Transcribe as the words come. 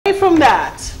from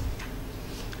that,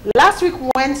 last week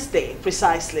Wednesday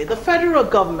precisely, the federal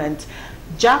government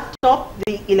jacked up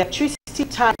the electricity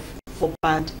tariff for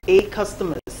Band A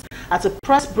customers. At a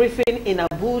press briefing in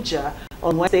Abuja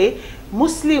on Wednesday,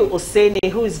 Musliu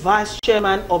Oseni, who is vice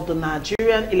chairman of the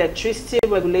Nigerian Electricity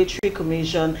Regulatory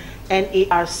Commission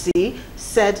 (NERC),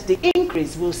 said the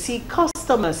increase will see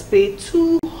customers pay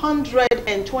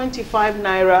 225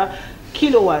 naira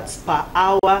kilowatts per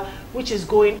hour, which is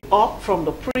going up from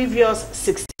the previous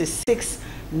 66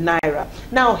 naira.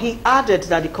 Now, he added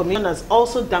that the commission has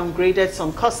also downgraded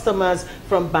some customers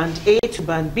from Band A to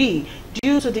Band B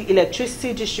due to the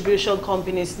electricity distribution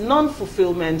company's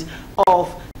non-fulfillment of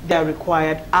their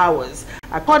required hours.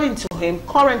 According to him,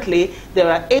 currently there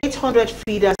are 800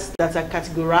 feeders that are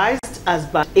categorized as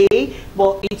Band A,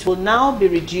 but it will now be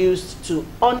reduced to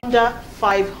under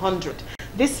 500.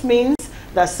 This means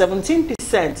that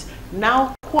 17%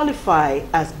 now qualify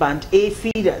as Band A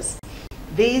feeders.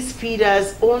 These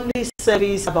feeders only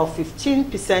service about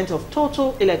 15% of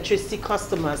total electricity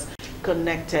customers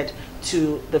connected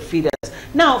to the feeders.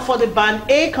 Now, for the Band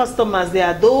A customers, there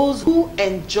are those who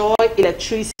enjoy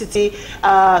electricity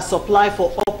supply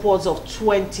for upwards of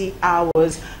 20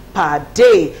 hours per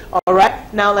day. All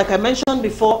right. Now, like I mentioned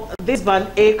before, these Band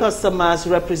A customers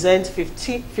represent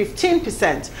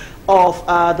 15% of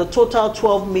the total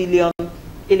 12 million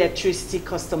electricity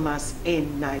customers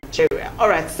in Nigeria. All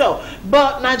right. So,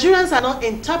 but Nigerians are not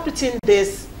interpreting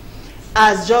this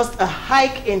as just a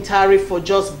hike in tariff for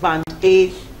just Band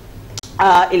A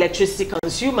electricity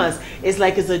consumers. It's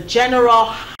like it's a general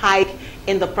hike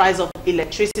in the price of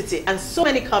electricity, and so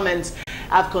many comments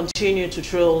have continued to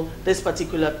troll this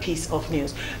particular piece of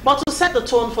news. But to set the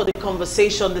tone for the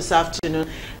conversation this afternoon,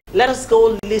 let us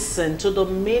go listen to the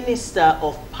Minister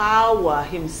of Power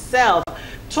himself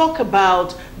talk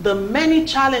about the many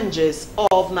challenges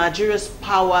of Nigeria's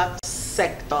power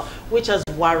sector, which has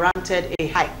warranted a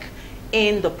hike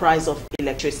in the price of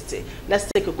electricity. Let's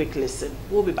take a quick listen.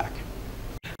 We'll be back.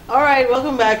 All right,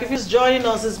 welcome back. If you're joining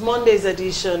us, it's Monday's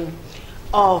edition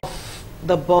of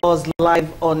The Buzz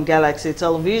live on Galaxy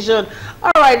Television.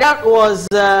 All right, that was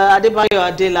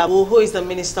Adebayo Adelabu, who is the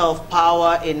Minister of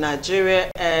Power in Nigeria,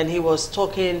 and he was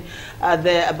talking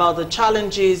there about the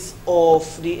challenges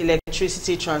of the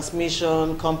electricity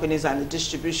transmission companies and the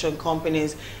distribution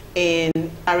companies in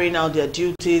carrying out their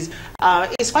duties.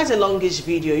 It's quite a longish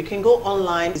video. You can go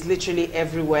online. It's literally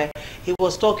everywhere. He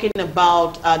was talking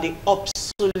about the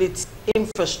obsolete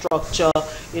infrastructure,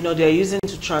 they're using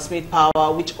to transmit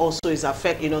power, which also is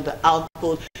affect, the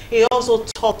output. He also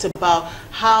talked about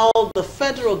how the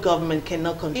federal government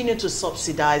cannot continue to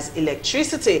subsidize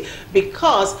electricity,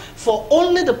 because for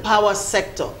only the power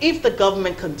sector, if the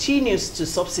government continues to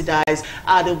subsidize,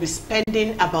 they'll be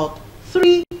spending about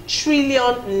 3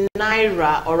 trillion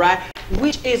naira, all right,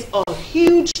 which is a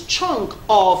huge chunk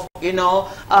of,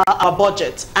 our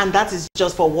budget, and that is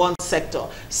just for one sector.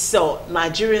 So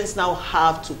Nigerians now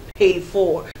have to pay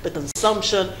for the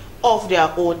consumption of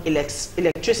their own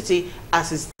electricity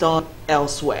as is done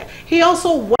elsewhere. He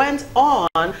also went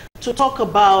on to talk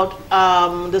about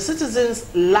the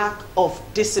citizens' lack of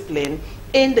discipline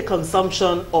in the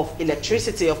consumption of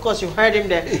electricity. Of course, you heard him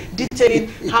there detailing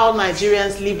how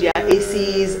Nigerians leave their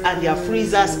ACs and their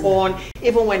freezers on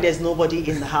even when there's nobody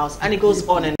in the house, and it goes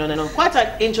on and on and on. Quite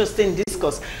an interesting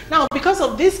discourse. Now, because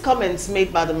of these comments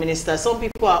made by the minister, some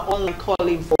people are online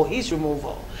calling for his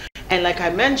removal. And like I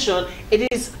mentioned, it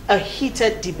is a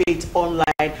heated debate online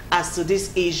as to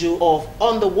this issue of,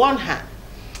 on the one hand,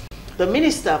 the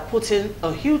minister putting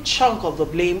a huge chunk of the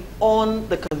blame on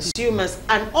the consumers,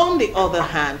 and on the other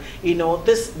hand,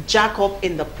 this jack up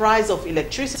in the price of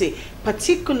electricity,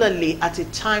 particularly at a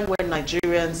time when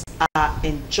Nigerians are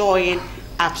enjoying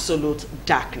absolute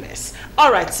darkness.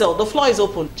 All right, so the floor is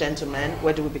open, gentlemen.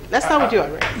 Where do we begin? Let's start with you,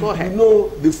 Aaron. Go ahead.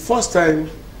 The first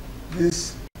time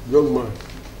this young man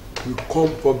will come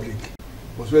public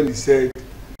was when he said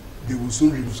they will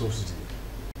soon remove subsidy.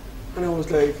 And I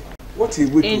was like, what a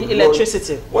way to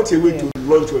electricity. What a way to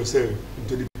launch yourself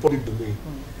into the public domain.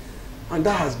 And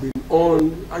that has been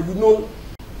on, and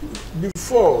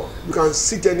before you can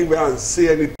sit anywhere and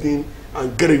say anything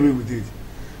and get away with it.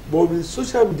 But with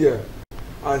social media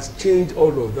has changed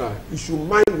all of that. You should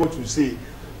mind what you say,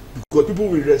 because people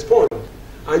will respond.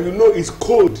 And it's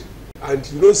code,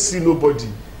 and you don't see nobody.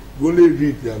 You only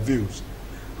read their views.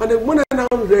 And then when I now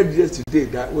read yesterday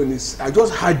that I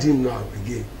just heard him now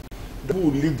again, people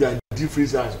will leave their deep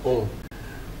freezers on.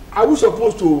 Are we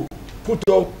supposed to put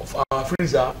off our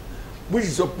freezer,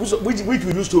 which we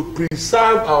use to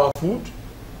preserve our food?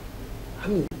 I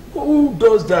mean, who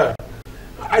does that?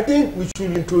 I think we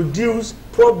should introduce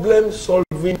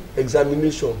problem-solving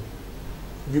examination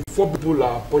before people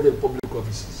are appointed public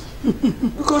offices.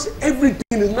 Because everything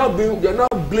is now being, they're now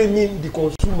blaming the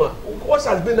consumer. What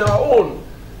has been our own?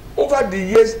 Over the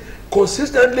years,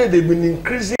 consistently they've been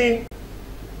increasing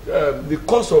the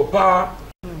cost of power.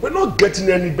 We're not getting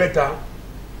any better.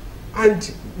 And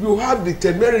you have the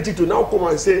temerity to now come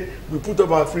and say, we put up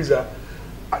our freezer.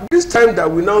 At this time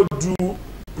that we now do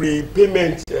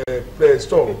prepayment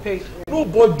store,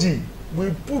 nobody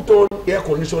will put on air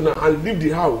conditioner and leave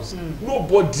the house.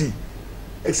 Nobody,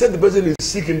 except the person is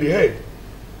sick in the head.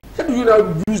 How do you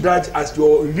now use that as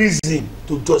your reason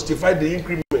to justify the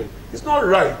increment? It's not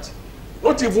right.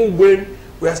 Not even when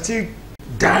we are still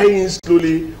dying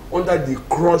slowly under the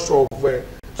crush of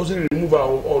subsidy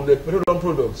removal on the petroleum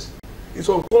products. It's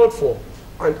uncalled for,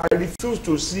 and I refuse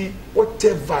to see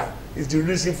whatever is the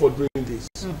reason for doing this.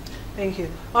 Thank you.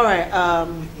 All right.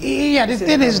 Yeah, the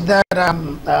thing is that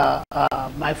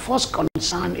my first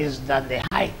concern is that the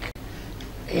hike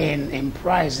in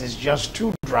price is just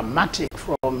too dramatic,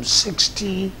 from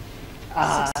 66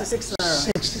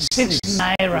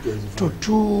 naira to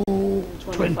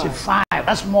 225.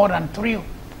 That's more than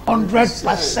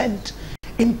 300%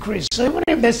 increase. So even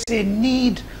if there's a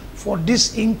need for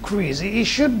this increase, it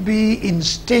should be in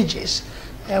stages.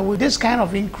 With this kind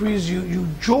of increase, you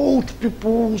jolt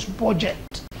people's budget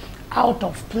out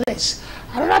of place.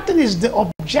 Another thing is the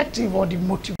objective or the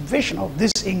motivation of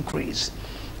this increase.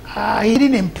 He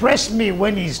didn't impress me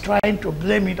when he's trying to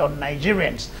blame it on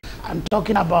Nigerians and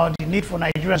talking about the need for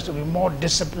Nigerians to be more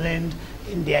disciplined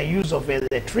in their use of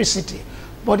electricity.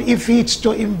 But if it's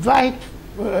to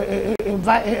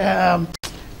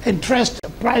interest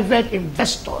private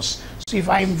investors, so if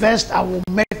I invest, I will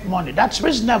make money. That's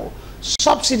reasonable.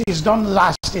 Subsidies don't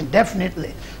last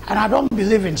indefinitely, and I don't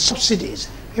believe in subsidies.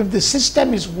 If the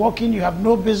system is working, you have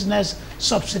no business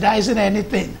subsidizing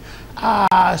anything.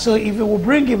 So if it will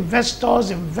bring investors,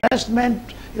 investors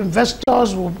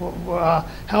will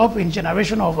help in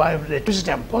generation of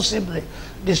electricity and possibly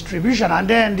distribution, and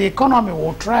then the economy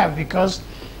will thrive, because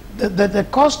the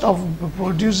cost of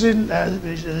producing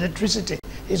electricity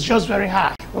is just very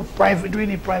high,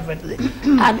 doing it privately,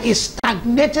 and it's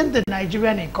stagnating the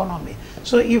Nigerian economy.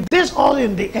 So if this all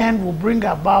in the end will bring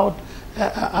about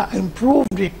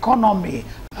improved economy,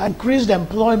 increased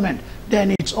employment,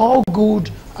 then it's all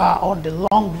good on the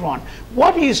long run.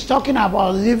 What he's talking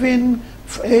about, leaving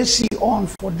AC on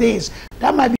for days,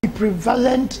 that might be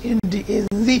prevalent in the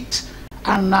elite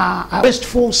and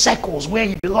wasteful circles where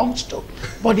he belongs to.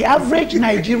 But the average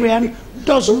Nigerian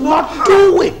does not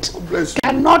do it,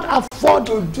 cannot afford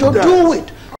to do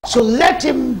it. So let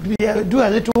him do a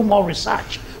little more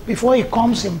research before he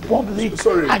comes in public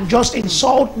and just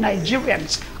insult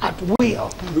Nigerians at will.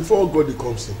 Before God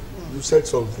comes in, you said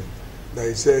something that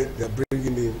he said they're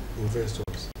bringing in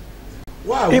investors.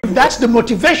 Why? If that's the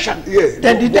motivation,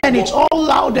 then it's all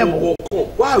laudable.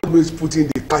 Why are we always putting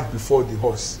the cart before the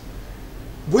horse?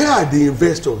 Where are the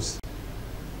investors?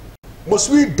 Must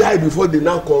we die before they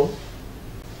now come?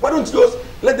 Why don't you just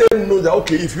let them know that,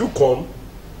 okay, if you come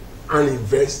and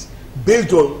invest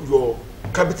based on your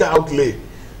capital outlay,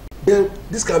 then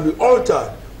this can be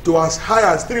altered to as high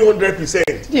as 300%.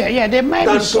 Yeah, there might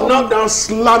be some. To now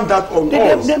slam that on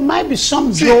us. There might be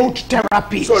some jolt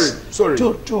therapies. Sorry.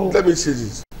 Let me say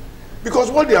this.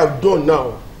 Because what they have done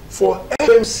now for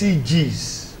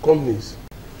FMCGs companies,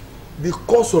 the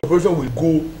cost of operation will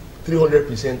go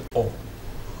 300% up.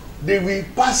 They will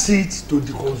pass it to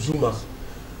the consumer.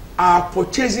 Our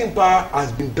purchasing power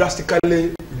has been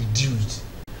drastically reduced.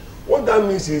 What that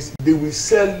means is they will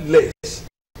sell less.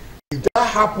 If that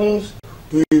happens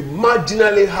to a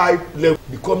marginally high level,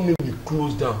 the company will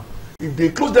close down. If they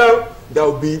close down, there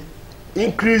will be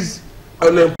increased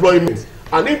unemployment.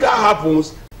 And if that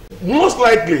happens, most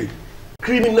likely,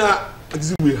 criminal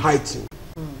activity will heighten.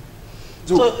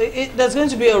 So there's going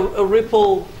to be a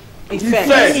ripple effect.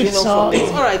 From this.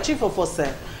 All right, Chief of Force,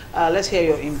 let's hear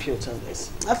your input on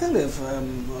this. I think they've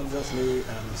obviously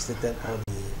stated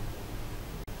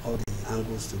all the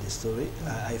angles to the story.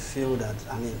 I feel that,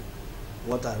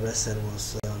 what I read said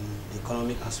was the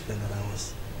economic aspect that I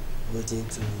was waiting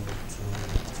to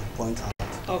point out.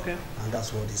 Okay. And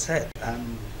that's what he said.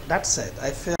 That said,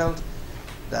 I felt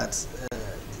that,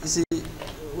 you see,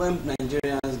 when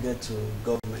Nigerians get to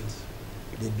government,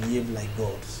 they behave like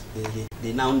gods.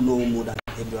 They now know more than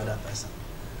every other person.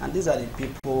 And these are the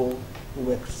people who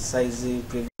were criticizing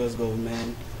previous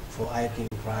government for hiking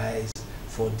price,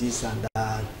 for this and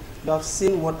that. They have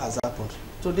seen what has happened.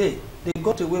 Today, they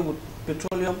got away with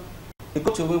petroleum, they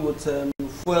got away with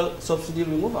fuel subsidy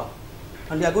removal.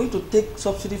 and they are going to take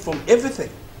subsidy from everything.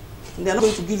 And they are not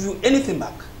going to give you anything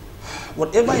back.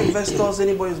 Whatever investors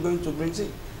anybody is going to bring, see,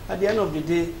 at the end of the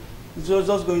day, it's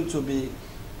just going to be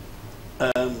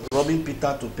robbing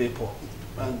Peter to pay Paul.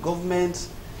 And government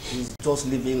is just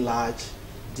living large.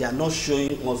 They are not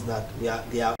showing us that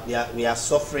we are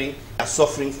suffering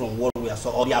from what we are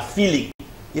suffering, or they are feeling,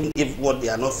 even if what they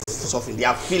are not suffering, they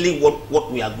are feeling what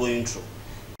we are going through.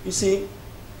 You see,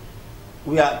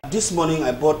 this morning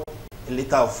I bought a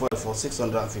liter of fuel for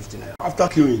 650 naira. After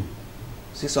queuing?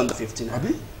 650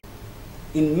 naira.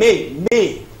 In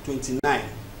May 29,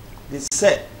 they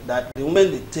said that the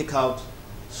moment they take out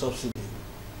subsidy,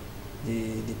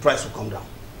 the price will come down.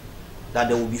 That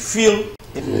there will be fuel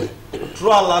everywhere.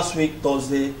 Throughout last week,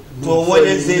 Thursday, to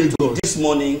Wednesday, to this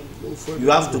morning, you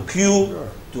have to queue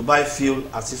to buy fuel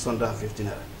at 650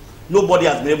 naira. Nobody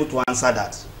has been able to answer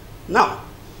that. Now,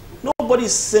 nobody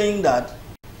is saying that.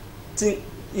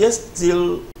 Yes,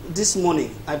 till this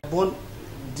morning, I bought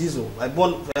diesel, I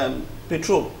bought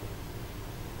petrol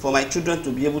for my children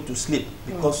to be able to sleep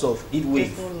because of heat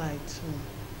wave.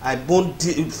 I bought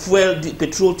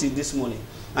petrol till this morning.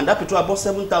 And that petrol I bought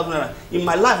 7,000 naira. In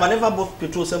my life, I never bought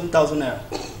petrol 7,000 naira.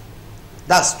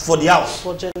 That's for the house.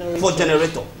 For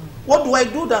generator. What do I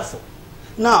do that for?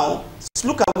 Now,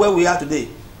 look at where we are today.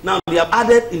 Now, we have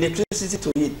added electricity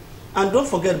to it. And don't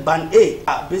forget, Band A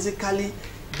are basically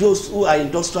those who are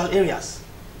industrial areas.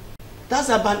 That's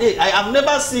a Band A. I have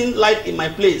never seen light in my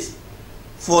place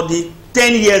for the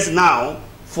 10 years now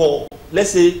for, let's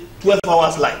say, 12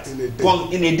 hours light. In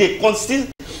a day.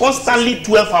 Constantly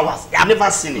 12 hours. I have never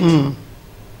seen it.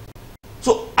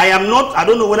 So, I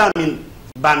don't know whether I'm in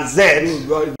Band Z. I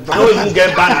don't even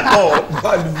get banned at all.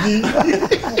 Band B.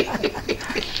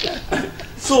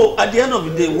 So, at the end of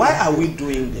the day, why are we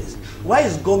doing this? Why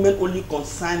is government only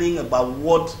concerning about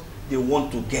what they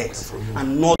want to get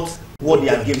and not what they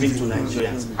are giving to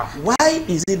Nigerians? Why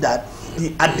is it that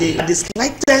at the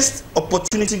slightest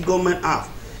opportunity government have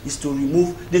is to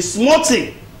remove the small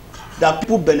thing that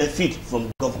people benefit from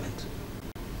government?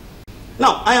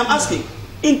 Now, I am asking,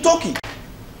 in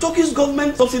Turkey's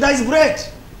government subsidized bread.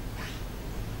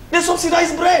 They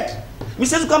subsidize bread.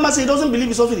 Mr. Sukama says he doesn't believe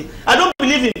in subsidy. I don't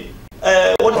believe in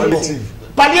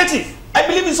palliative. I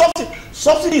believe in subsidy.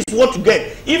 Subsidy is what you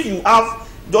get. If you have,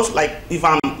 just like if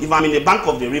I'm in the bank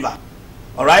of the river,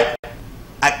 all right,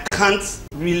 I can't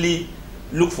really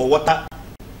look for water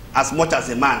as much as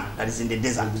a man that is in the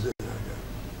desert.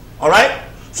 All right.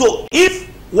 So if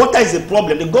water is a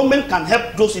problem, the government can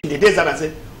help those in the desert and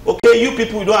say, okay, you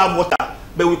people, you don't have water,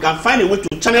 but we can find a way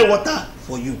to channel water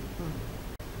for you.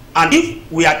 And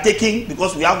if we are taking,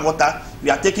 because we have water, we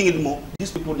are taking it more,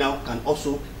 these people now can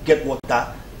also get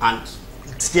water and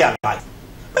stay alive.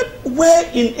 But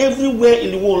everywhere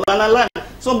in the world,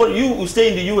 somebody, you who stay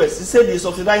in the US, you say they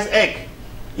subsidize egg.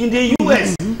 In the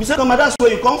US, you say, come on, that's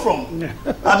where you come from.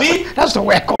 Abi? That's the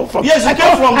way I come from. Yes, you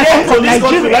came from there to this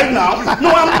country right now.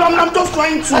 No, I'm just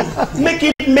trying to make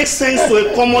it make sense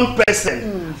to a common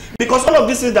person. Because all of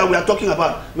these things that we are talking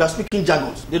about, we are speaking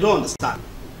jargons. They don't understand.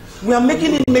 We are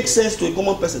making it make sense to a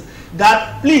common person.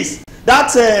 That, please,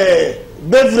 that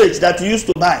beverage that you used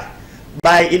to buy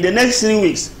in the next 3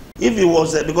 weeks, if it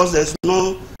was, because there's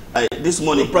no, this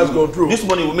morning, this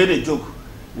morning we made a joke.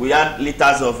 We had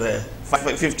liters of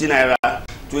 15 naira,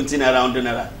 20 naira, 100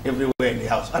 naira everywhere in the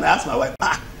house. And I asked my wife,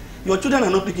 your children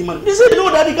are not picking money. They said, no,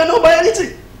 daddy cannot buy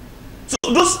anything.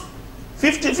 So those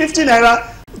 50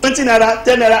 naira, 20 naira,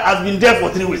 10 naira has been there for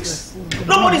 3 weeks.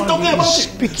 Nobody's talking about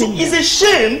it. So it's a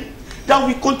shame that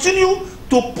we continue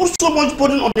to put so much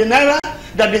burden on the naira,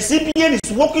 that the CBN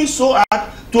is working so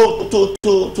hard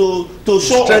to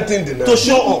show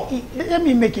up. Let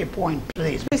me make a point,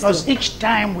 please, because each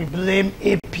time we blame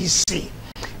APC,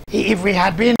 if we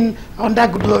had been under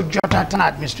Goodluck Jonathan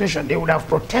administration, they would have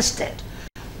protested.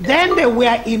 Then they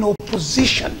were in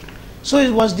opposition. So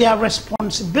it was their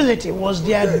responsibility, it was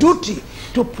their duty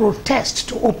to protest,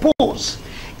 to oppose.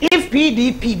 If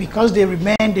PDP, because they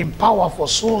remained in power for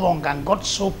so long and got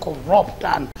so corrupt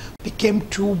and became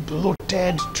too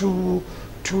bloated, too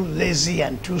lazy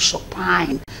and too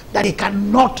supine, that they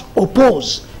cannot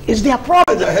oppose, it's their problem.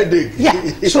 It's a headache. Yeah.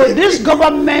 So this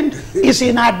government is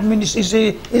in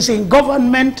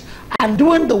government and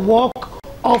doing the work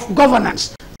of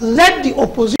governance. Let the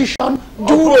opposition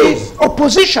do the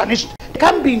opposition. It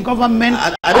can be in government.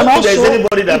 I don't think there's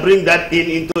anybody that bring that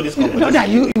into this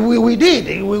conversation. No, we did.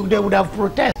 They would have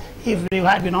protested if they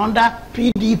had been under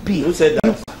PDP. Who said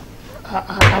that?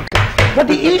 Okay. But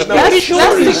the issue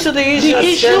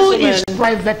is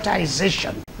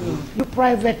privatization. You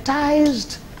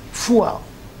privatized fuel,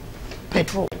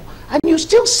 petrol, and you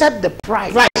still set the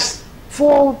price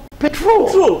for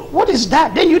petrol. What is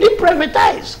that? Then you didn't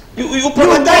privatize. You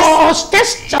privatize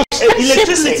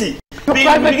electricity. You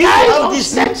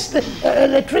privatize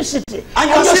electricity. And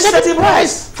you're setting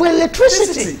price for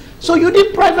electricity. So you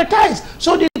didn't privatize.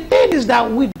 So the thing is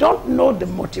that we don't know the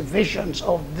motivations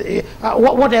of the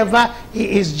whatever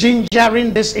is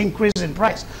gingering this increase in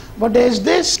price. But there is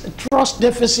this trust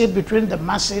deficit between the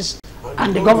masses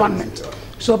and the government.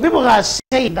 So people are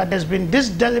saying that there's been this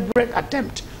deliberate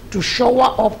attempt to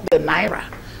shore up the naira.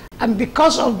 And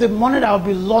because of the money that will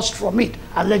be lost from it,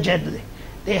 allegedly,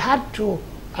 they had to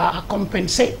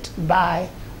compensate by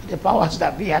the powers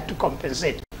that be had to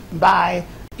compensate by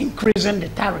increasing the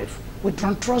tariff. We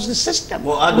don't trust the system.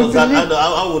 Well, how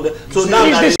would so now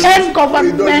it's the same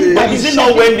government. Is it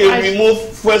not when they remove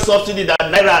fuel subsidy that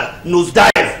naira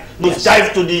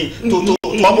nosedive to the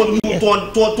almost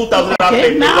 2,000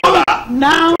 okay,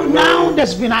 now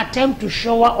there's been an attempt to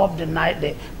shore up the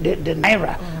naira,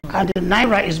 and the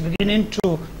naira is beginning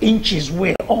to inch its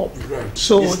way up. Right.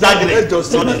 So it's stagnant.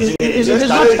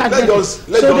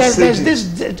 There's this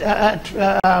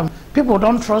people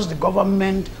don't trust the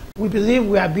government. We believe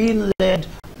we are being led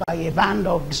by a band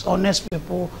of dishonest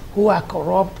people who are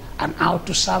corrupt and out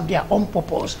to serve their own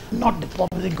purpose, not the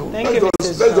public good.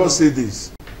 Let's just say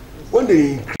this. When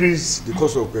they increased the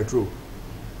cost of petrol,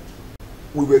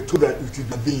 we were told that it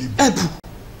is available.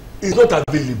 It's not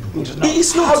available.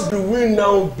 It's not. How do we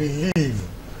now believe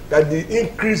that the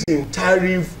increase in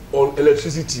tariff on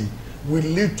electricity will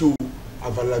lead to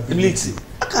availability?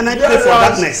 How can I pay for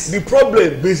darkness? The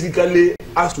problem basically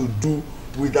has to do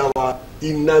with our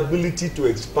inability to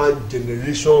expand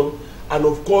generation, and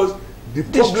of course the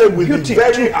problem with the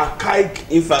very archaic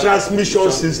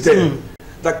transmission system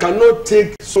that cannot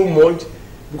take so much,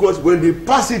 because when they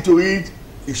pass it to it,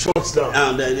 it shuts down.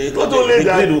 And not only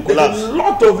that, there's a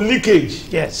lot of leakage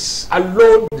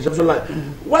along the transmission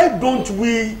line. Why don't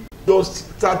we just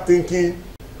start thinking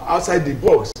outside the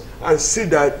box and see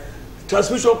that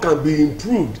transmission can be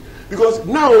improved? Because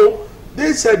now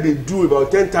they said they do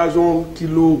about 10,000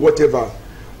 kilo whatever,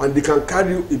 and they can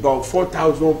carry about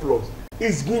 4,000 plus.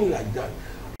 It's been like that.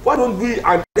 Why don't we,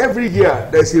 and every year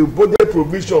there's a budget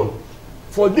provision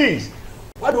for this,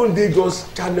 why don't they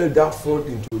just channel that fund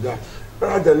into that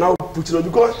rather than now put it on?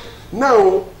 Because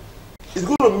now it's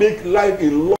going to make life a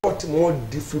lot more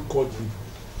difficult.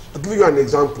 I'll give you an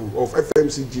example of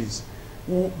FMCGs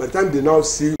who, by the time they now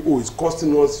see, oh, it's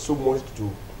costing us so much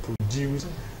to produce,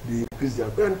 they increase their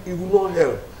price, and it will not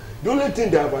help. The only thing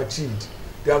they have achieved,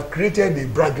 they have created a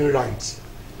bragging right.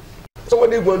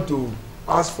 Somebody want to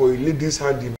ask for a lady's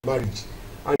hand in marriage,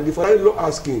 and the father-in-law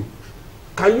asking,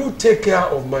 can you take care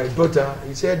of my daughter?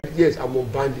 He said, yes, I'm on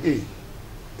band A.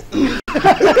 That's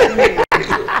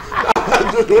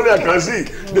the only I can see.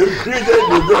 They created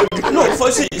the brand. No,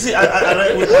 for see, we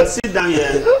can sit down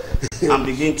here and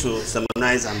begin to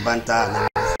sermonize and banter.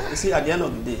 And you see, at the end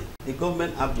of the day, the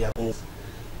government have their own.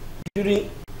 During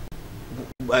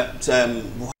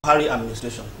Buhari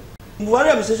administration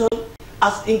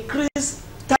has increased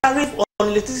tariff on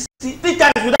electricity 3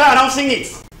 times without announcing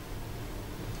it.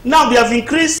 Now they have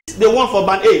increased the one for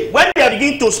band A. When they are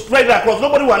beginning to spread it across,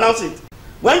 nobody will announce it.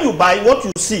 When you buy what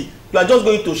you see, you are just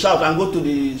going to shout and go to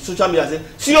the social media and say,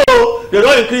 see, oh, they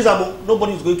don't increase,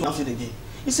 nobody is going to announce it again.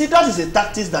 You see, that is a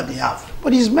tactics that they have.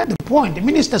 But he's made the point. The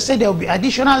minister said there will be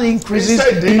additional increases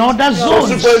in other zones.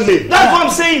 That's what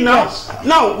I'm saying now. Yes.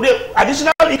 Now, the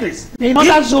additional increase. In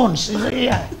other zones.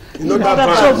 Yeah. In other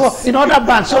bands. In other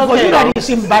bands. So for you that is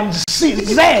in band Z.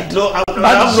 No, I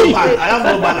have no band. I have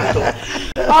no band at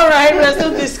all. All right, we're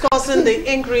still discussing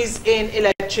the increase in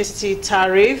electricity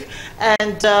tariff.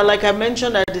 And like I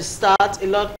mentioned at the start, a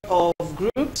lot of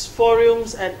groups,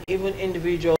 forums, and even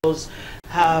individuals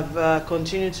have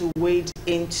continued to wade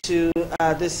into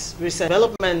this recent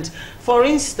development. For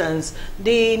instance,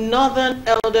 the Northern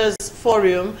Elders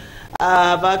Forum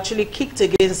have actually kicked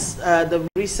against the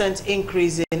recent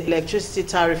increase in electricity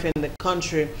tariff in the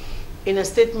country. In a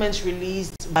statement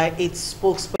released by its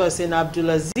spokesperson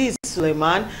Abdulaziz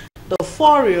Suleiman, the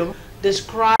forum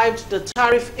described the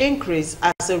tariff increase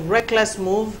as a reckless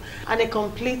move and a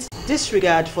complete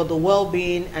disregard for the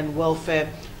well-being and welfare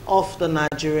of the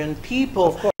Nigerian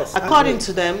people. According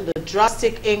to them, the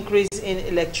drastic increase in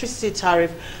electricity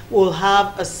tariff will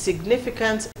have a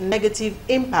significant negative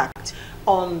impact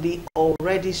on the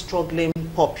already struggling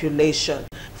population,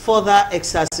 further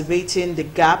exacerbating the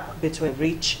gap between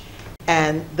rich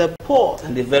and the poor.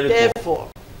 And the very Therefore,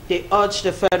 they urge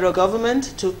the federal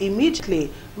government to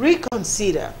immediately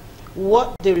reconsider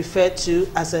what they refer to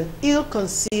as an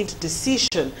ill-conceived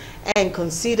decision and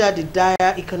consider the dire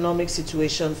economic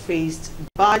situation faced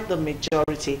by the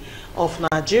majority of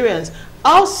Nigerians.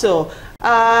 Also,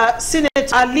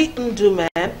 Senator Ali Ndume,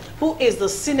 who is the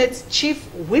Senate Chief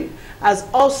Whip, has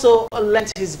also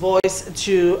lent his voice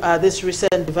to this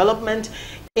recent development.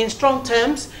 In strong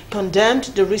terms, condemned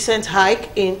the recent hike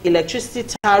in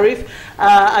electricity tariff,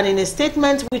 and in a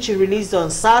statement which he released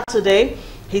on Saturday,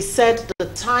 he said the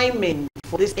timing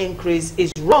for this increase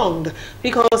is wrong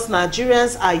because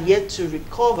Nigerians are yet to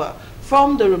recover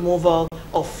from the removal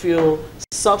of fuel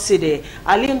subsidy.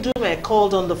 Ali Ndume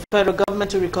called on the federal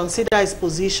government to reconsider its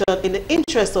position in the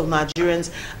interest of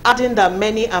Nigerians, adding that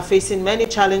many are facing many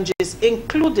challenges,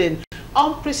 including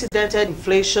unprecedented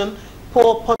inflation,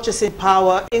 poor purchasing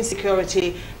power,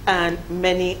 insecurity, and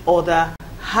many other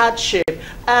hardship.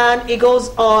 And it goes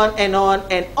on and on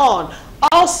and on.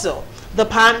 Also, the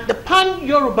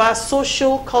Pan-Yoruba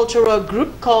social cultural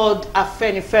group called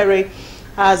Afenifere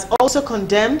has also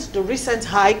condemned the recent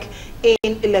hike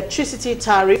in electricity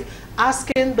tariff,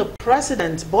 asking the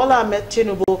President, Bola Ahmed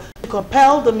Tinubu, to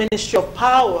compel the Ministry of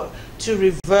Power to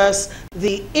reverse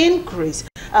the increase.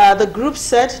 The group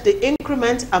said the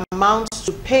increment amounts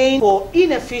to paying for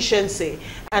inefficiency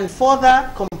and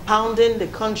further compounding the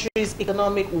country's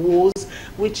economic woes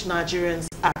which Nigerians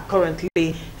are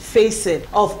currently facing.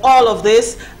 Of all of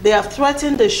this, they have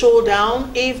threatened the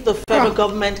showdown if the federal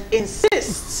government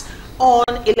insists on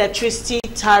electricity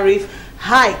tariff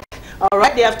hike. All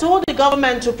right, they have told the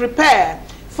government to prepare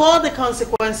for the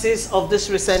consequences of this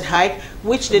recent hike,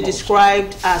 which they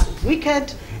described as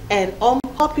wicked and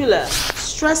unpopular,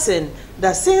 stressing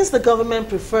that since the government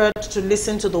preferred to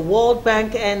listen to the World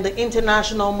Bank and the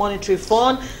International Monetary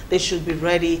Fund, they should be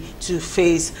ready to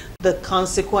face the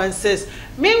consequences.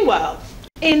 Meanwhile,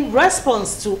 in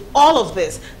response to all of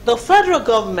this, the federal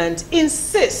government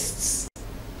insists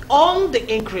on the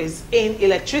increase in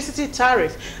electricity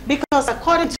tariff because,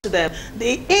 according to them,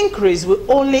 the increase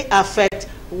will only affect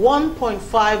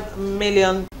 1.5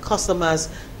 million customers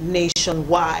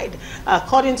nationwide.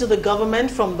 According to the government,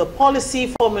 from the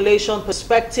policy formulation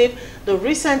perspective, the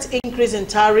recent increase in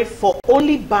tariff for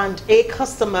only Band A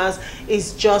customers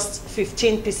is just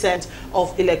 15%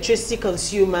 of electricity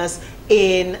consumers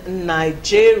in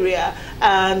Nigeria.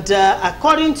 And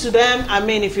according to them, I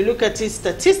mean, if you look at it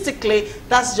statistically,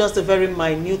 that's just a very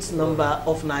minute number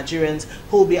of Nigerians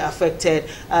who will be affected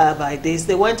by this.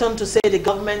 They went on to say the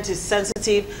government is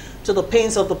sensitive to the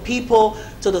pains of the people,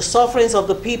 to the sufferings of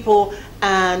the people,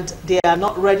 and they are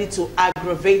not ready to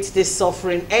aggravate this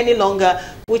suffering any longer,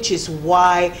 which is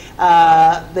why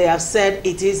they have said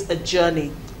it is a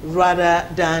journey rather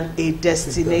than a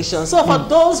destination. So for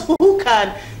those who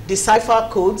can decipher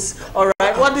codes, all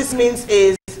right, what this means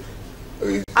is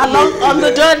along on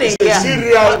the journey.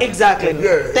 Yeah, exactly.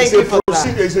 Yeah. Thank you for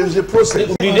that. It's a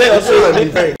process. Did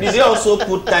they also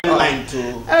put timeline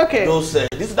to those?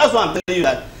 That's why I'm telling you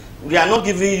that we are not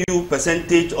giving you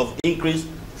percentage of increase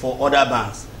for other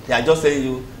banks. They are just saying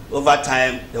you over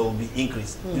time there will be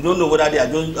increase. You don't know whether they are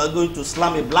going to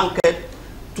slam a blanket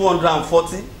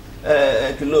 240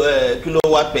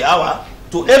 kilowatt per hour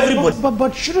to everybody.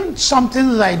 But shouldn't something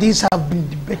like this have been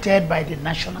debated by the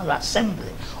National Assembly?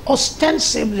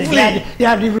 Ostensibly, they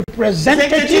are the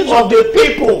representatives of the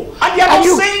people. And they are not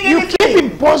saying anything. You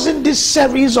keep imposing this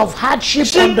series of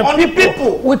hardships on the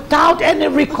people without any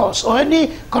recourse or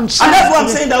any concern. And that's what I'm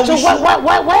saying. That so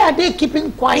why are they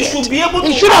keeping quiet? Should be able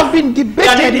it should have been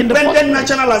debated in the independent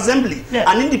National Assembly,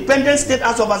 an independent State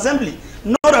House of Assembly,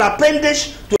 not an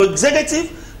appendage to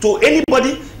executive, to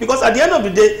anybody, because at the end of the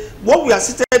day, what we are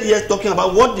seated here talking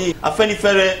about, what the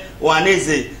Afenifere,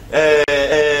 Ohaneze,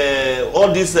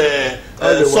 all these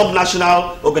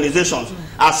subnational organizations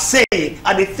are saying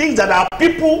are the things that our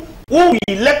people who we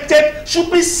elected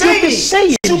should be saying,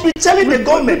 should be telling the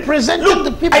government. Look,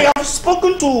 the people. I have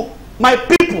spoken to my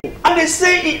people and they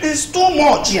say it is too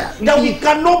much, that we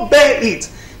cannot bear it.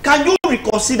 Can you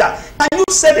reconsider? Can you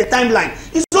set a timeline?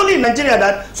 It's only in Nigeria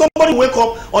that somebody wake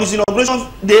up on his inauguration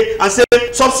day and say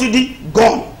subsidy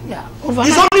gone.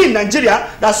 It's only in Nigeria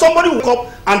that somebody wake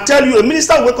up and tell you, a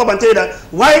minister wake up and tell you that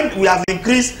why we have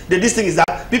increased this thing is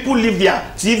that people leave their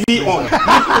TV on.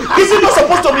 Is it not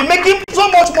supposed to be making so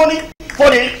much money for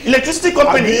the electricity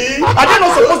company? Are they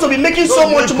not supposed to be making so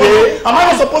much money? Am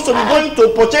I not supposed to be going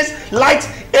to purchase light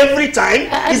every time?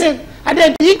 And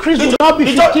then the increase will not be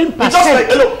 15%.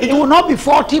 It will not be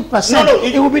 40%. No,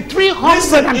 it will be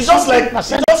 300%. It's just like a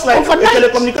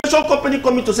telecommunication company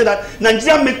coming to say that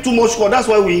Nigeria make too much for, that's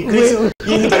why we increase.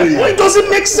 It doesn't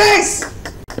make sense.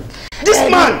 This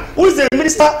man, who is the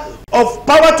Minister of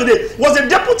Power today, was a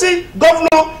deputy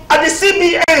governor at at the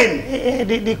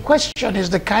CBN. The question is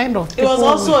the kind of It was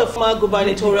also a former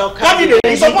gubernatorial Candidate,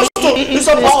 candidate. he's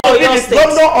supposed to be the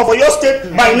governor of Oyo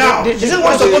State by now. This is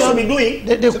what he's supposed to be doing.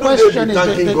 The question is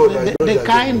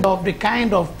the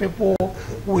kind of people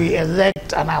we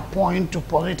elect and appoint to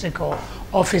political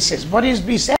offices. But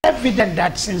it's evident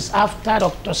that since after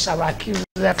Dr. Saraki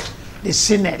left the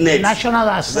Senate, the National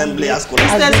Assembly has been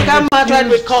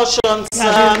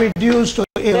reduced to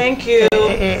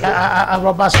a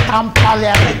rubber stamp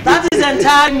parliament. That is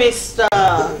entirely Mr.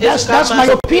 That's my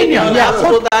opinion.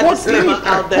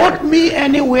 Put me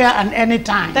anywhere and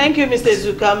anytime. Thank you, Mr.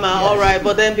 Zukama. Yes. All right,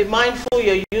 but then be mindful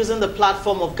you're using the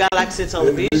platform of Galaxy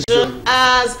Television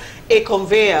as a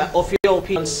conveyor of your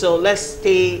opinion. So let's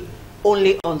stay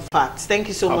only on facts. Thank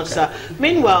you so much, sir.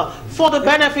 Meanwhile, for the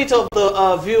benefit of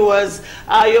the viewers,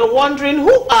 you're wondering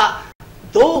who are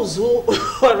those who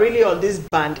are really on this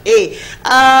band A.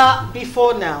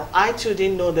 Before now, I too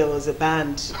didn't know there was a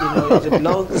band,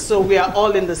 so we are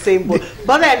all in the same boat.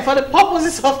 But then, for the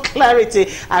purposes of clarity,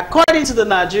 according to the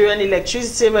Nigerian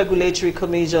Electricity Regulatory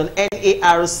Commission,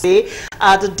 NARC,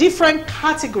 the different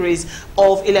categories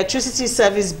of electricity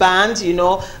service band,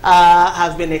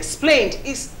 have been explained.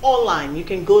 It's online. You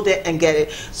can go there and get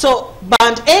it. So,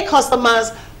 band A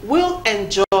customers will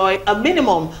enjoy a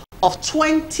minimum of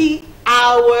 20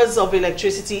 hours of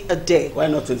electricity a day. Why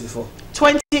not 24?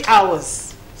 20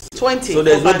 hours. 20. So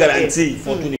there's no guarantee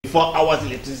for 24 hours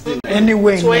electricity.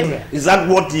 Anyway, is that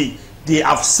what they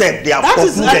have said? They have that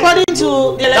is according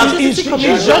to the Electricity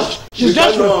Commission. She's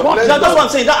just reporting. That's what I'm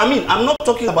saying. I'm not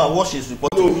talking about what she's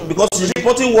reporting, because she's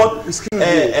reporting what.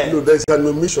 There's an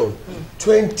omission.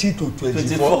 20 to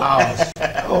 24 hours.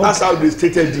 That's how they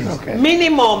stated it. Okay.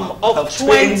 Minimum of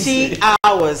 20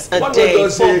 hours a day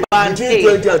for band between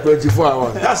 20 and 24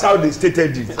 hours. That's how they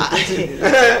stated it.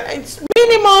 It's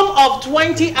minimum of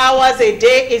 20 hours a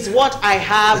day is what I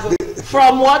have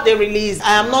from what they released.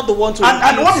 I am not the one to.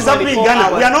 And what is happening in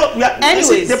Ghana? We are not.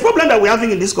 Anyways, the problem that we're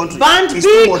having in this country. Band B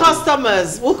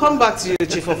customers. We'll come back to you,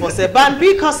 Chief Officer. Band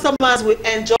B customers will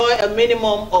enjoy a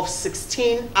minimum of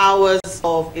 16 hours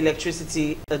of electricity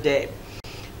a day.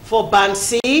 For Band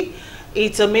C,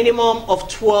 it's a minimum of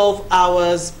 12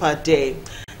 hours per day.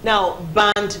 Now,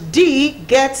 Band D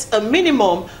gets a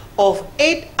minimum of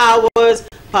 8 hours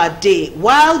per day,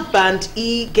 while Band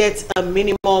E gets a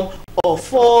minimum of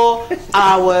 4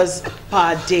 hours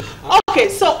per day. Okay,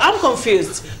 so I'm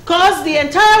confused because the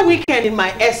entire weekend in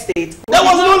my estate there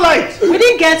was no light. We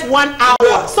didn't get 1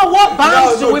 hour. So what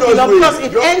bands do we belong? Because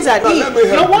it ends at E.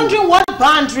 You're wondering what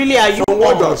band really are you on?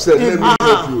 What I've said, let me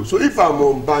help you. So if I'm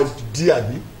on Band D,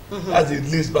 that's the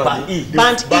least band E.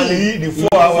 Band E, the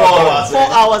 4 hours. 4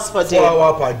 hours per day. 4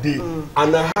 hours per day.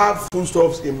 And I have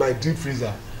foodstuffs in my deep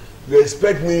freezer. You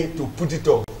expect me to put it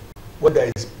up when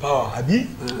there is power, Abi?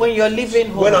 When you're leaving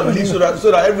home. When I'm leaving, so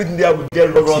that everything there will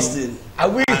get rusted. Are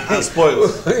we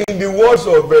spoiled? In the words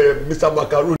of Mr.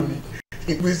 Macaroni,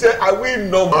 we say, are we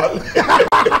normal?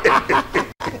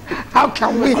 How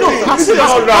can we?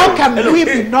 How can we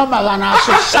be normal in our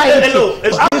society?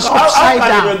 How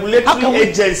can a regulatory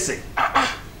agency,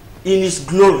 in its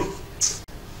glory,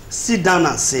 sit down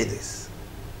and say this?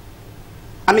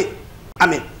 I mean,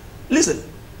 listen.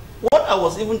 What I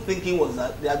was even thinking was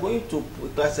that they are going to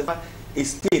classify a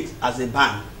state as a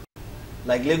ban.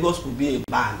 Like Lagos could be a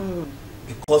ban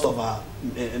because of our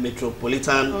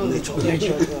metropolitan nature.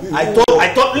 I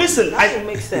thought. Listen, that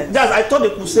makes sense. I thought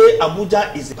they could say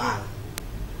Abuja is a ban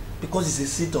because it's a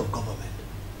seat of government.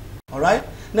 All right.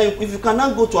 Now, if you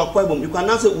cannot go to Akwa Ibom, you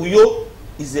cannot say Uyo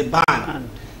is a ban.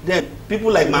 Then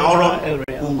people like Maoro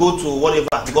will go to whatever,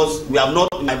 because we have not.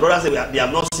 My brother said they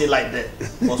have not seen like that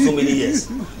for so many years.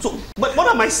 So, but what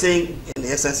am I saying in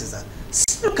the essence is that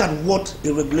look at what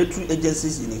the regulatory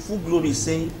agencies in a full glory is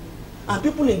saying, and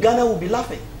people in Ghana will be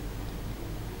laughing.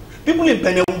 People in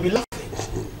Benin will be laughing.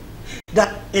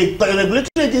 That a regulatory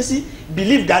agency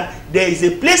believe that there is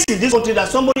a place in this country that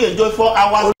somebody enjoy 4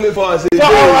 hours. Only 4 hours. 4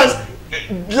 hours.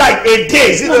 Like a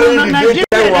day.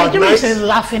 Nigeria is a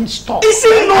laughing stock. Is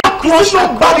it not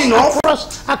bad enough?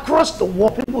 Across the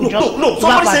world, people just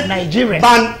laugh at Nigeria.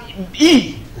 Ban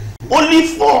E, only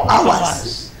 4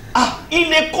 hours.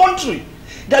 In a country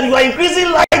that you are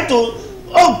increasing light to.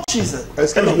 Oh Jesus!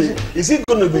 Excuse me. Is it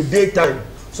going to be daytime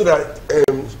so that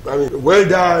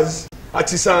welders,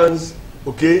 artisans,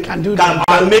 can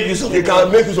make use of they can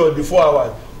make use of the 4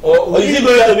 hours? Or is it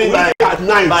going to be at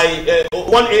night by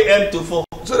 1 a.m. to 4?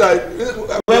 So that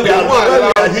when we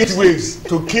are heat waves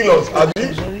to kill us,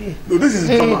 No, this is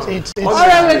drama. All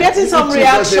right, we're getting some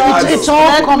reactions. It's all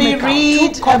Let comical, me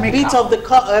read too a comical. bit of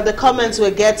the comments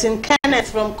we're getting. Kenneth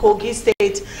from Kogi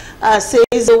State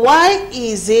says, why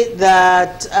is it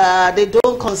that they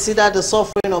don't consider the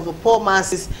suffering of the poor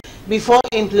masses before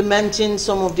implementing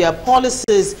some of their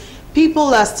policies?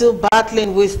 People are still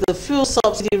battling with the fuel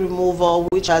subsidy removal,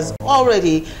 which has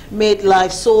already made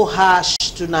life so harsh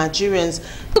to Nigerians.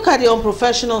 Look at the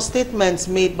unprofessional statements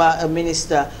made by a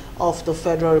minister of the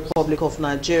Federal Republic of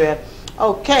Nigeria.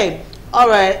 Okay, all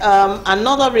right.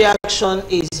 Another reaction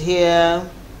is here.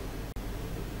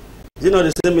 Do you know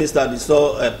the same minister that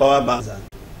saw power banks?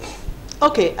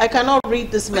 Okay, I cannot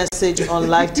read this message on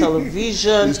live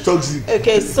television. It's toxic.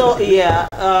 Okay, so yeah,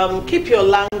 keep your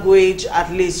language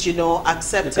at least, you know,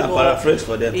 acceptable. You can paraphrase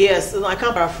for them. Yes, no, I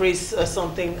can't paraphrase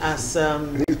something as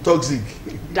It's toxic.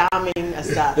 damning as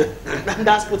that.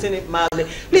 That's putting it mildly.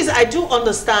 Please, I do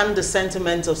understand the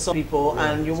sentiments of some people,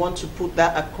 and you want to put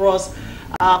that across.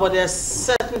 But there's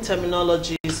certain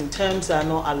terminologies and terms that are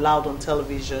not allowed on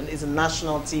television. It's a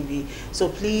national TV, so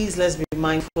please let's be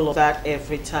mindful of that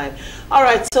every time. All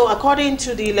right. So according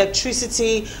to the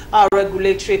Electricity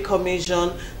Regulatory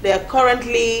Commission, they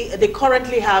currently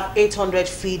have 800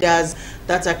 feeders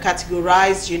that are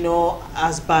categorized, you know,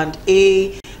 as Band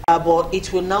A. But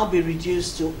it will now be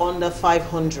reduced to under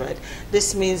 500.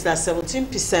 This means that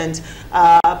 17%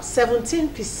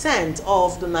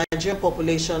 of the Nigerian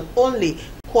population only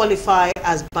qualify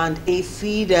as Band A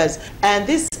feeders. And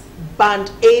this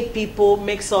Band A people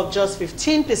makes up just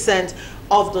 15%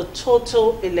 of the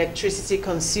total electricity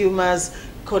consumers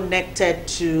connected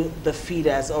to the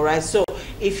feeders. All right. So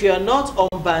if you're not on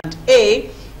Band A,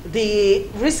 the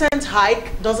recent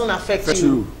hike doesn't affect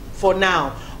you for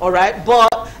now. All right. But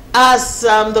as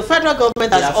the federal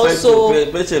government has also,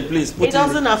 please it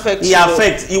doesn't affect you.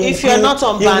 If you're not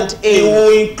on Band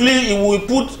A, it will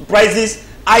put prices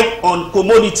high on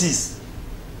commodities.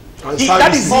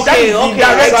 That is okay.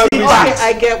 direct impact.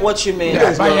 I get what you mean.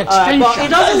 Yes, by extension. But it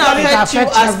doesn't affect you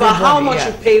as per how much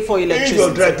you pay for If electricity.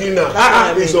 your dry cleaner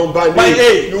is on Band By A,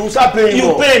 A, you will start paying you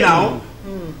more. pay now.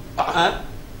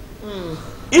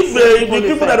 If the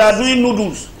people that are doing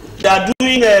noodles, they are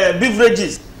doing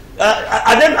beverages,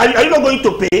 are you not going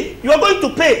to pay? You are going to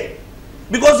pay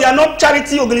because they are not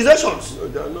charity organizations. No,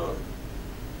 they are not.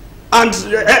 And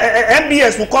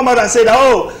MBS will come out and say that,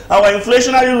 oh, our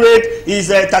inflationary rate is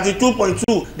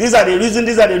 32.2. These are the reasons,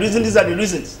 these are the reasons, these are the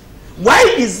reasons. Why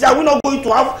is that we not going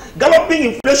to have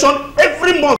galloping inflation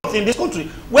every month in this country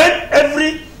when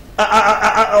every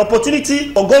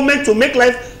opportunity for government to make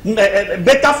life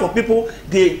better for people,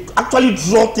 they actually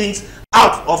draw things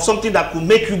out of something that could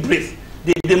make you breathe.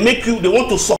 They want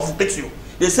to suffocate you.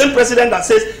 The same president that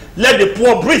says, let the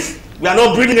poor breathe. We are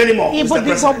not breathing anymore. Yeah, but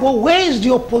where is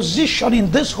the opposition in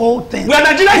this whole thing? We are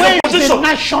Nigeria's opposition. Where is the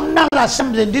National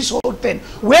Assembly in this whole thing?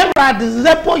 Where are the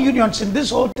labor unions in this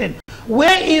whole thing?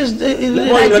 Where is the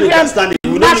Nigerian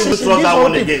masses in this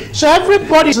whole thing? So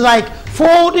everybody's like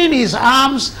folding his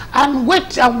arms and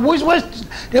wait.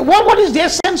 What is the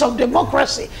essence of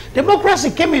democracy? Democracy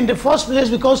came in the first place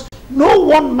because no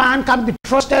one man can be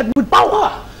trusted with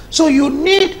power. So you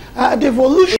need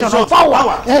devolution of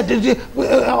power,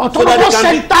 autonomous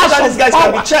centers of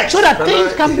power, so that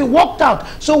things can be worked out.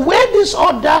 So where these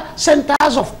other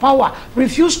centers of power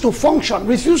refuse to function,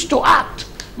 refuse to act,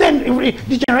 then it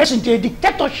degenerates into a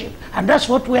dictatorship, and that's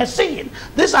what we are seeing.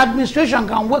 This administration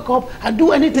can wake up and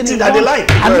do anything they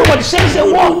want, and nobody says a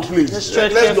word. Please, let's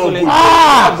not go.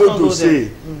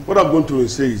 What I'm going to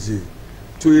say is,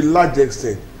 to a large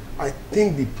extent, I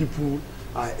think the people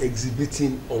are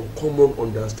exhibiting uncommon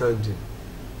understanding.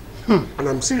 And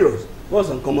I'm serious. What's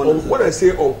uncommon? When I say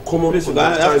uncommon understanding,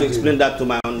 I have to explain that to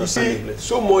my understanding. You see,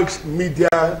 so much media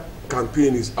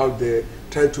campaign is out there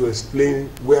trying to explain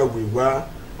where we were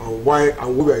and why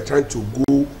and where we are trying to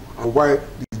go and why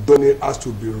the journey has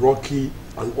to be rocky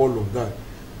and all of that.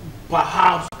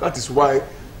 Perhaps that is why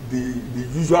the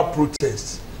usual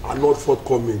protests are not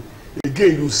forthcoming.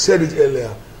 Again, you said it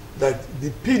earlier that the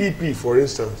PDP, for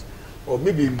instance, or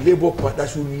maybe Labour Party that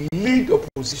should lead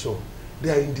opposition, they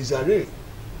are in disarray.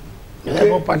 The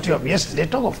Labour Party of yesterday,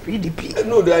 talk of PDP.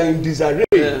 No, they are in disarray.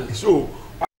 Yeah. So,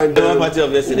 and the Labour Party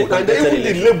of yesterday, and even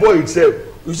the Labour itself,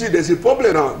 you see, there's a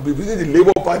problem now between the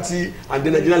Labour Party and the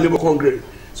Nigerian Labour Congress.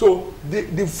 So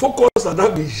the focus has now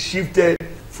been shifted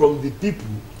from the people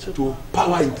to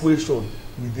power equation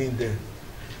within them.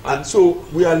 And so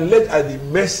we are led at the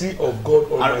mercy of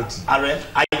God Almighty. Let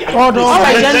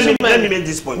me make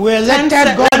this point. We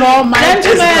elected God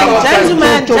Almighty.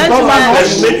 Gentlemen,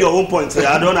 make your own point.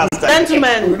 I don't understand.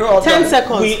 Gentlemen, 10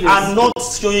 seconds. We are not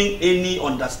showing any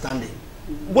understanding.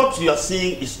 what you are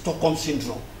seeing is Stockholm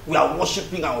syndrome. We are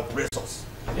worshipping our oppressors.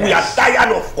 Yes. We are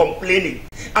tired of complaining.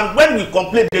 And when we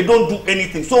complain, they don't do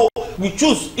anything. So we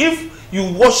choose. If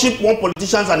you worship one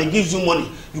politician and he gives you money,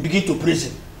 you begin to praise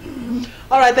him.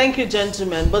 All right, thank you,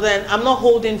 gentlemen. But then I'm not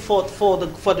holding forth for the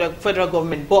federal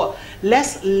government. But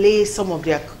let's lay some of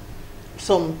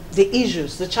the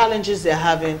issues, the challenges they're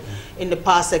having in the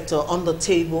power sector on the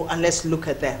table, and let's look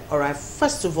at them. All right.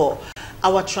 First of all,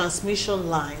 our transmission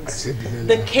lines,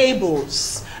 the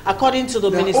cables. According to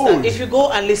the minister, old. if you go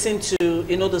and listen to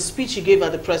the speech he gave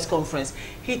at the press conference,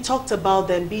 he talked about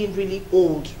them being really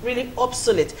old, really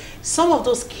obsolete. Some of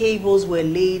those cables were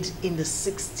laid in the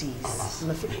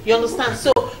 60s. You understand?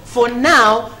 So for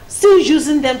now, still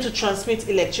using them to transmit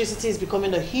electricity is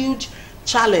becoming a huge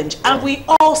challenge, and we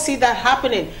all see that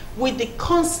happening with the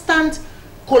constant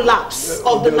collapse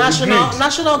of the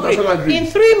national grid. In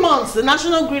 3 months, the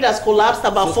national grid has collapsed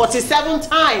about 47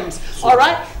 times. All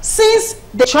right, since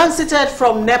they transited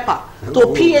from NEPA to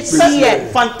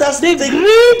PHCN, fantastic. The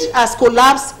grid has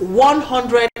collapsed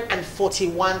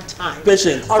 141 times.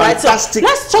 Patient. All right, Fantastic. so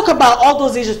let's talk about all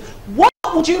those issues. What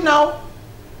would you now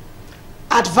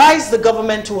advise the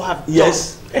government to have done?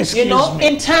 Yes. Excuse me.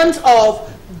 In terms of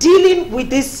dealing with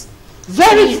this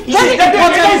very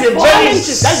important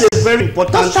challenges. That's a very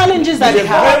important. Those challenges that they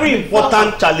have. Very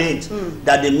important challenge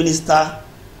that the minister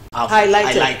have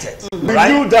highlighted. We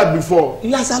Right? knew that before.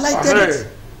 He has highlighted it.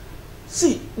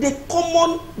 See, the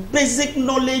common basic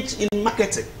knowledge in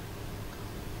marketing.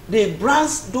 The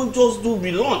brands don't just do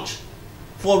relaunch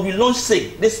for relaunch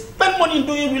sake. They spend money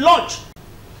doing relaunch.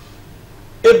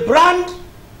 A brand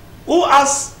who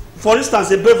has, for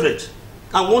instance, a beverage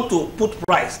and want to put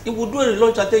price, it will do a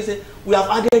relaunch and say, we have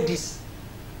added this.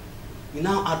 You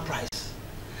now add price.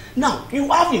 Now, you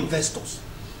have investors.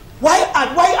 Why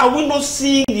are we not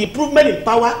seeing the improvement in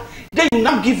power? Then you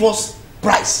now give us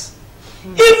price.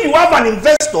 If you have an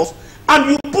investor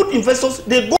and you put investors,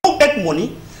 they go get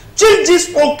money, change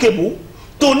this old cable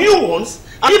to new ones,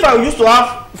 and if I used to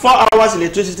have 4 hours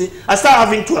electricity, I start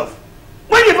having 12.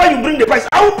 Whenever you bring the price,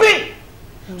 I will pay.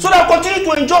 So that I continue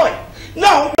to enjoy.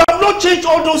 Now, you have not changed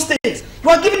all those things. You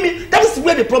are giving me, that is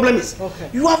where the problem is. Okay.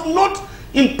 You have not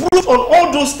improved on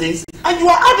all those things, and you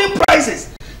are adding prices.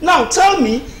 Now, tell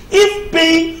me, if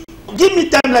paying, give me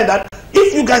timeline that,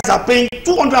 if you guys are paying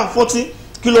 240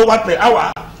 kilowatt per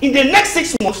hour, in the next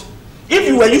 6 months, if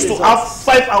you were used to have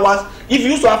 5 hours, if you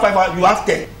used to have 5 hours, you have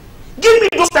 10. Give me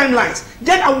those timelines.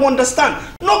 Then I will understand.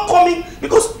 Not coming,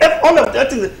 because all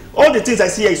the things I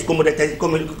see here is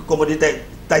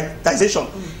commoditization.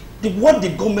 What the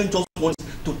government just wants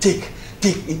to take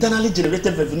internally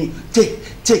generated revenue, take.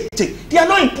 They are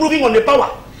not improving on the power.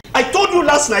 I told you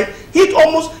last night, heat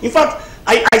almost, in fact,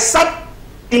 I sat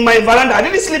in my veranda. I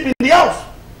didn't sleep in the house.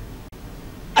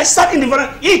 I sat in the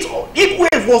veranda. Heat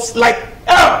wave was like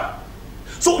hell.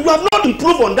 So you have not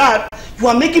improved on that. You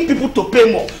are making people to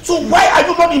pay more. So why are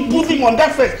you not improving on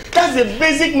that first? That's the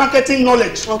basic marketing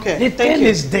knowledge. Okay. The thing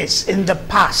is this: in the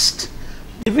past,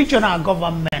 the regional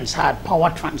governments had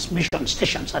power transmission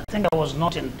stations. I think there was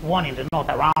one in the north,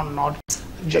 around North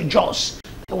Jos.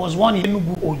 There was one in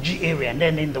Enugu OG area, and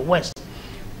then in the west.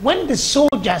 When the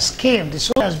soldiers came, the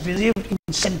soldiers believed in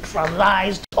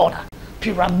centralized order,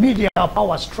 pyramidal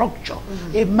power structure.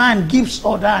 A man gives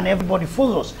order and everybody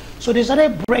follows. So they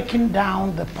started breaking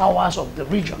down the powers of the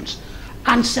regions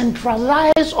and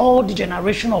centralize all the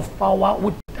generation of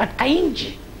power at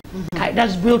Kainji.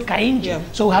 That's built Kainji. Yeah.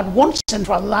 So we had one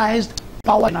centralized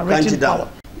power generating power,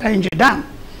 Kainji Dam.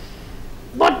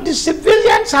 But the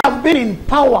civilians have been in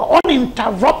power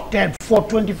uninterrupted for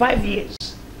 25 years.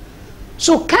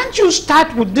 So can't you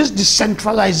start with this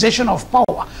decentralization of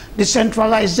power?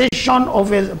 Decentralization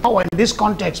of power in this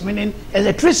context, meaning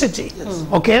electricity. Yes.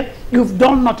 Okay? You've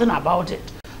done nothing about it.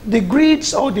 The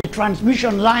grids or the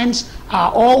transmission lines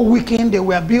are all weakened. They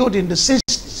were built in the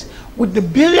 60s with the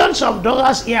billions of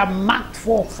dollars earmarked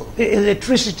for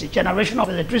electricity, generation of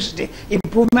electricity,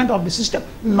 improvement of the system.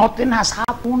 Nothing has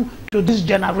happened to this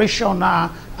generation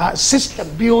system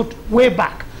built way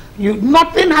back.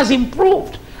 Nothing has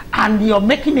improved. And you're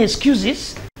making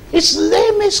excuses. It's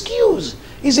lame excuse.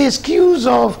 It's an excuse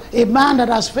of a man that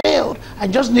has failed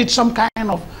and just needs some kind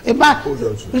of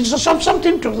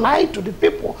something to lie to the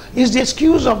people. It's the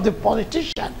excuse of the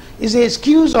politician. It's the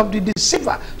excuse of the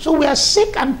deceiver. So we are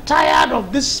sick and tired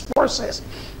of this process.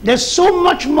 There's so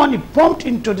much money pumped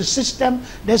into the system.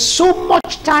 There's so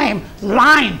much time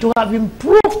lying to have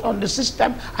improved on the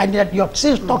system, and yet you're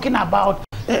still talking about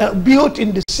built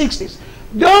in the 60s.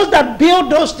 Those that built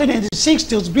those things in the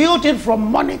 60s built it from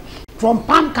money from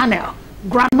palm kernel,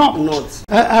 granite,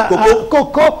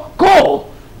 cocoa,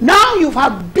 coal. Now you've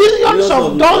had billions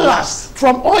of dollars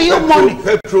from oil money,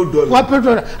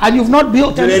 petrodollar, and you've not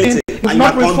built anything, you've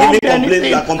not reformed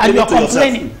anything, and you're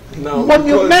complaining.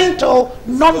 Monumental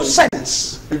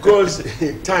nonsense. Because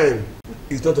time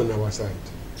is not on our side.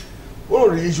 One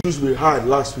of the issues we had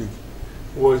last week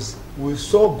was we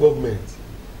saw government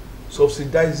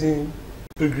subsidizing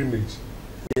pilgrimage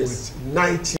with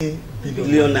 90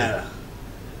 billion naira.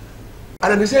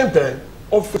 And at the same time,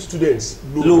 offer students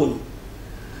loan.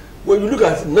 When you look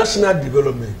at national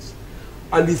development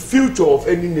and the future of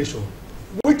any nation,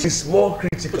 which is more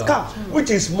critical, which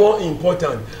is more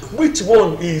important, which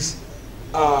one is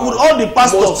with all the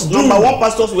pastors, number one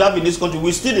pastors we have in this country,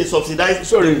 we still dey subsidize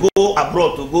to go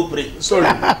abroad to go pray.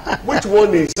 Which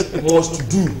one is must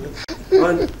do?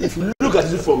 And if you look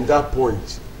at it from that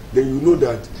point, then you know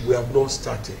that we have not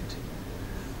started.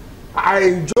 I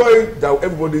enjoy that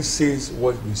everybody says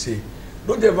what we say.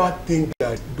 Don't ever think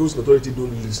that those authorities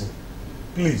don't listen.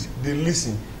 Please, they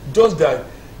listen. Just that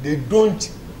they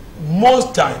don't,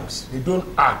 most times, they don't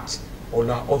act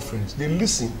on our offerings. They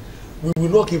listen. We will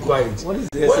not keep quiet. When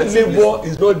Labour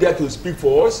is not there to speak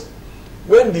for us,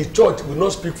 when the church will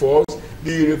not speak for us,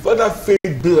 the further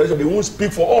faith builders, they won't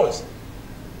speak for us.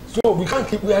 So we can't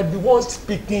keep, we are the ones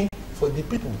speaking for the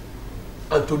people.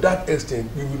 And to that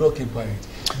extent, we will not keep quiet.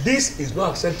 This is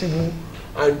not acceptable.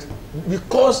 And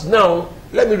because now,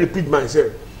 let me repeat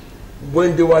myself,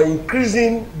 when they were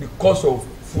increasing the cost of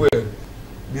fuel,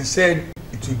 they said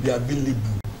it will be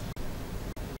available.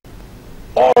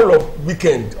 All of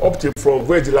weekend, up to from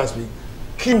where the last week,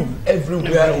 queued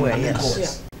everywhere in Lagos.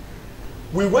 Yes.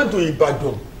 We went to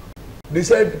Ibadan. They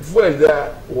said fuel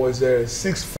there was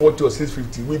 640 or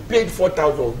 650. We paid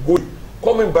 4,000 going.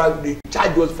 Coming back, they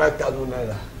charged us 5,000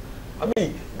 naira. I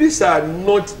mean, these are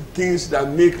not things that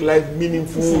make life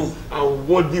meaningful and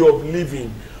worthy of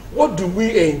living. What do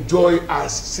we enjoy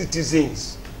as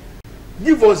citizens?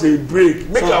 Give us a break.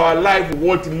 Make our life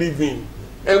worth living.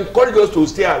 Encourage us to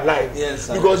stay alive. Yes,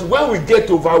 because when we get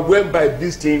overwhelmed by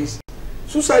these things,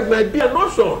 suicide might be an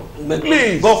option.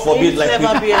 Please. God forbid.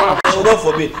 God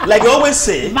forbid. Like you always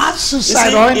say, mass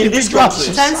suicide or in this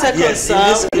country, 10 seconds,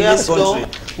 sir. in this country,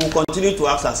 we'll continue to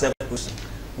ask ourselves a question.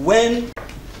 When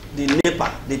the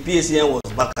NEPA, the PACN was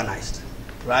balkanized,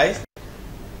 right?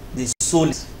 They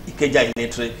sold Ikeja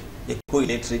Electric, Eko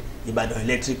Electric, Ibadan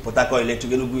Electric, Port Harcourt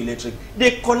Electric, Enugu Electric.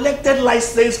 They collected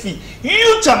license fee,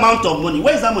 huge amount of money.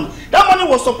 Where is that money? That money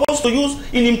was supposed to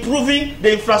use in improving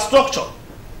the infrastructure.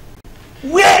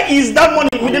 Where is that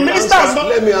money? With the minister has not...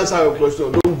 Let me answer your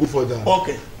question. Don't go further.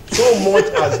 Okay. So much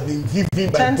has been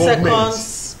given by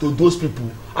governments to those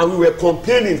people, and we were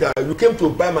complaining that you came to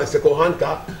buy my second-hand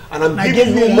car, and I'm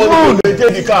giving you money to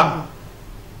maintain the car.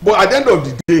 But at the end of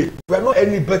the day, we are not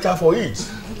any better for it.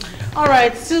 All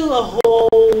right, still a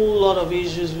whole lot of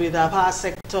issues with our power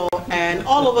sector, and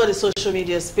all over the social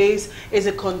media space is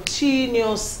a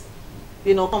continuous,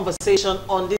 conversation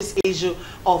on this issue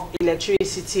of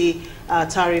electricity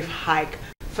tariff hike.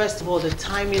 First of all, the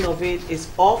timing of it is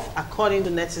off, according to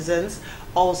netizens.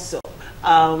 Also,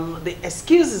 the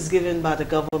excuses given by the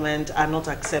government are not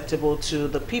acceptable to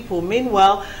the people.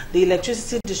 Meanwhile, the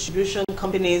electricity distribution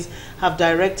companies have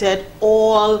directed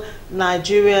all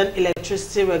Nigerian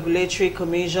Electricity Regulatory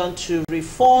Commission to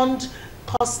refund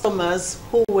customers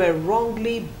who were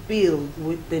wrongly billed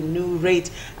with the new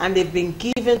rate, and they've been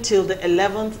given till the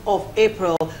 11th of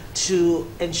April to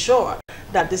ensure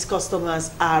that these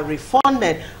customers are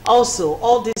refunded. Also,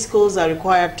 all these schools are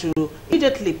required to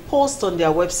immediately post on their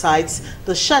websites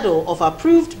the schedule of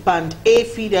approved Band A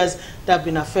feeders that have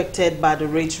been affected by the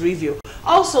rate review.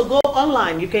 Also, go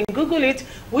online. You can Google it,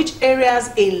 which areas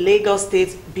in Lagos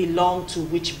State belong to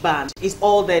which band. It's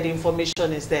all that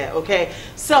information is there, okay?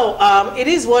 So, it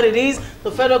is what it is.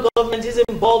 The federal government is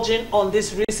indulging on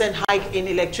this recent hike in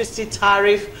electricity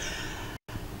tariff.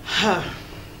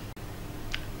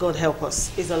 God help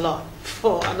us, it's a lot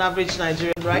for an average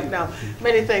Nigerian right now.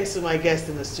 Many thanks to my guest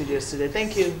in the studios today.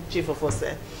 Thank you, Chief of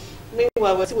Officer.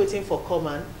 Meanwhile, we're still waiting for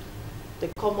Common, the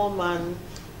common man.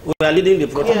 We are leading the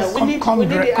protest. Yeah, we need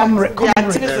the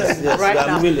activism right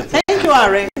now. Thank you,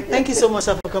 Are. Thank you so much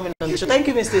for coming on the show. Thank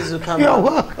you, Mr. Zukama. You're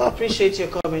welcome. Appreciate your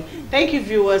coming. Thank you,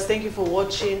 viewers. Thank you for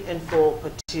watching and for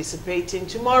participating.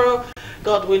 Tomorrow,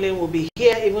 God willing, we'll be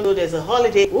here. Even though there's a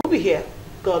holiday, we'll be here,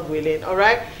 God willing. All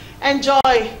right?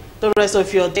 Enjoy the rest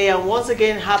of your day. And once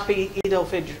again, happy Eid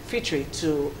al-Fitr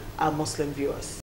to our Muslim viewers.